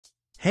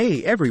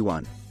Hey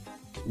everyone!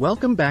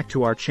 Welcome back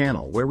to our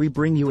channel where we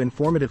bring you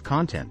informative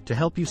content to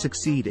help you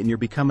succeed in your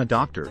become a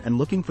doctor and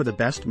looking for the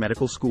best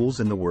medical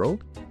schools in the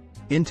world.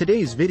 In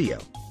today's video,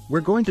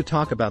 we're going to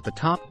talk about the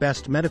top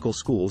best medical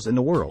schools in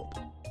the world.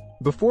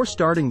 Before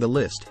starting the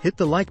list, hit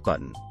the like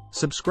button,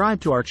 subscribe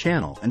to our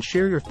channel and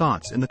share your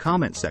thoughts in the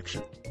comment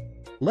section.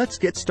 Let's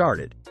get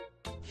started.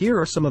 Here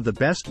are some of the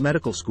best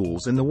medical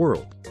schools in the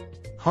world.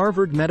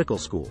 Harvard Medical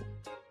School.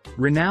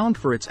 Renowned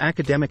for its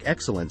academic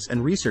excellence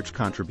and research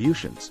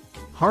contributions,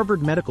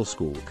 Harvard Medical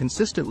School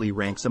consistently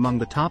ranks among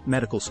the top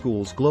medical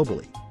schools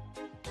globally.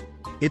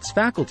 Its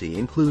faculty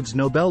includes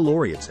Nobel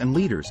laureates and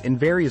leaders in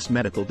various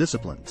medical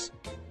disciplines.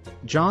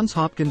 Johns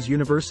Hopkins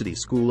University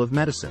School of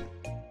Medicine.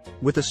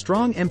 With a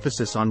strong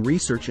emphasis on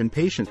research and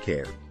patient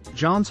care,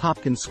 Johns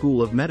Hopkins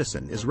School of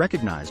Medicine is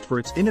recognized for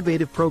its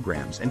innovative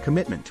programs and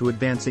commitment to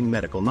advancing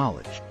medical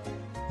knowledge.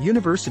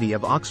 University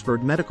of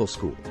Oxford Medical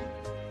School.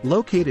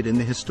 Located in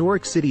the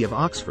historic city of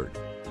Oxford,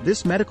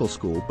 this medical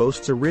school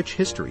boasts a rich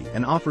history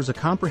and offers a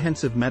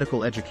comprehensive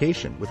medical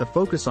education with a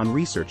focus on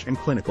research and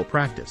clinical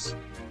practice.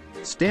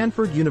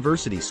 Stanford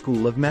University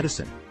School of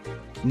Medicine.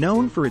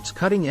 Known for its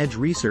cutting-edge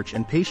research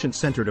and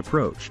patient-centered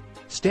approach,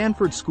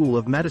 Stanford School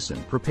of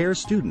Medicine prepares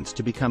students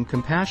to become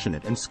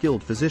compassionate and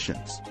skilled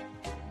physicians.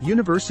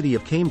 University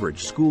of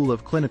Cambridge School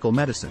of Clinical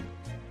Medicine.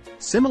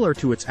 Similar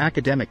to its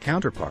academic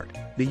counterpart,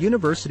 the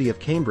University of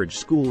Cambridge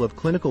School of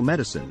Clinical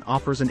Medicine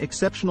offers an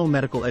exceptional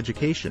medical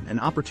education and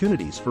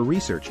opportunities for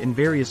research in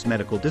various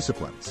medical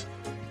disciplines.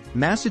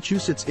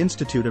 Massachusetts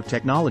Institute of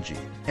Technology,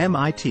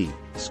 MIT,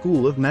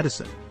 School of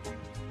Medicine.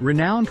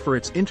 Renowned for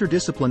its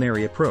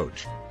interdisciplinary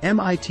approach,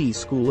 MIT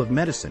School of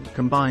Medicine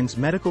combines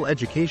medical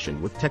education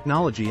with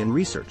technology and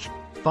research,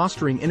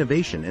 fostering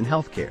innovation in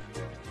healthcare.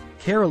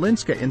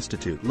 Karolinska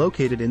Institute,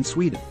 located in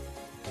Sweden.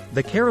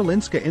 The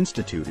Karolinska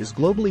Institute is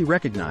globally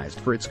recognized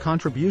for its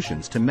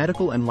contributions to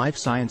medical and life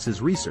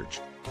sciences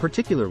research,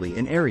 particularly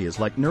in areas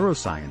like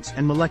neuroscience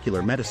and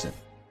molecular medicine.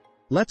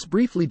 Let's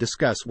briefly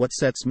discuss what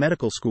sets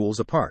medical schools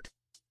apart.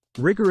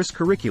 Rigorous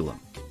curriculum.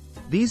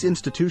 These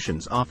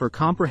institutions offer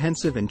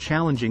comprehensive and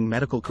challenging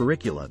medical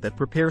curricula that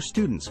prepare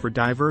students for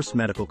diverse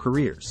medical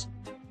careers.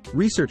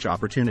 Research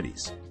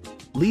opportunities.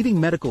 Leading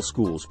medical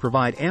schools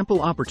provide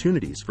ample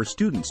opportunities for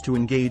students to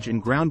engage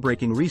in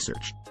groundbreaking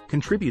research,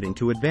 contributing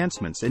to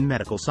advancements in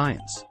medical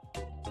science.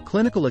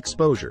 Clinical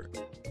exposure.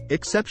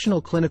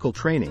 Exceptional clinical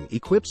training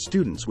equips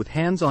students with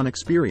hands-on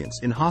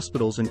experience in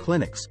hospitals and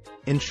clinics,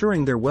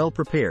 ensuring they're well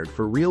prepared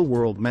for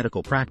real-world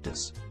medical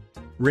practice.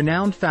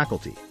 Renowned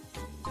faculty.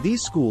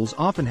 These schools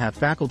often have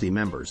faculty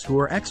members who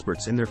are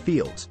experts in their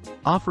fields,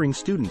 offering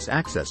students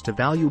access to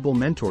valuable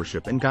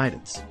mentorship and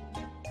guidance.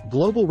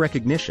 Global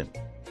recognition.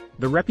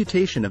 The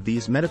reputation of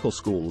these medical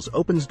schools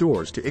opens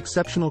doors to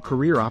exceptional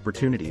career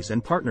opportunities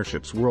and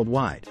partnerships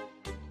worldwide.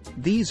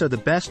 These are the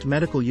best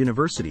medical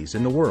universities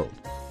in the world.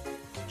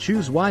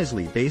 Choose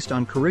wisely based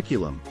on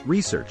curriculum,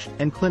 research,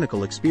 and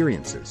clinical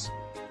experiences.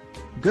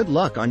 Good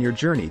luck on your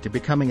journey to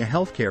becoming a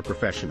healthcare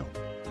professional.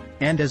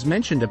 And as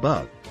mentioned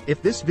above,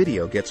 if this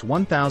video gets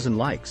 1,000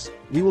 likes,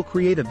 we will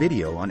create a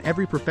video on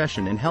every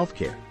profession in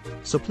healthcare,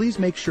 so please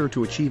make sure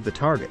to achieve the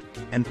target,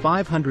 and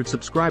 500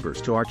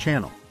 subscribers to our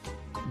channel.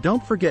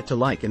 Don't forget to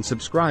like and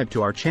subscribe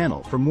to our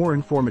channel for more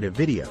informative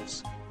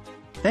videos.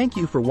 Thank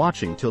you for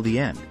watching till the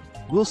end.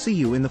 We'll see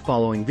you in the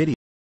following video.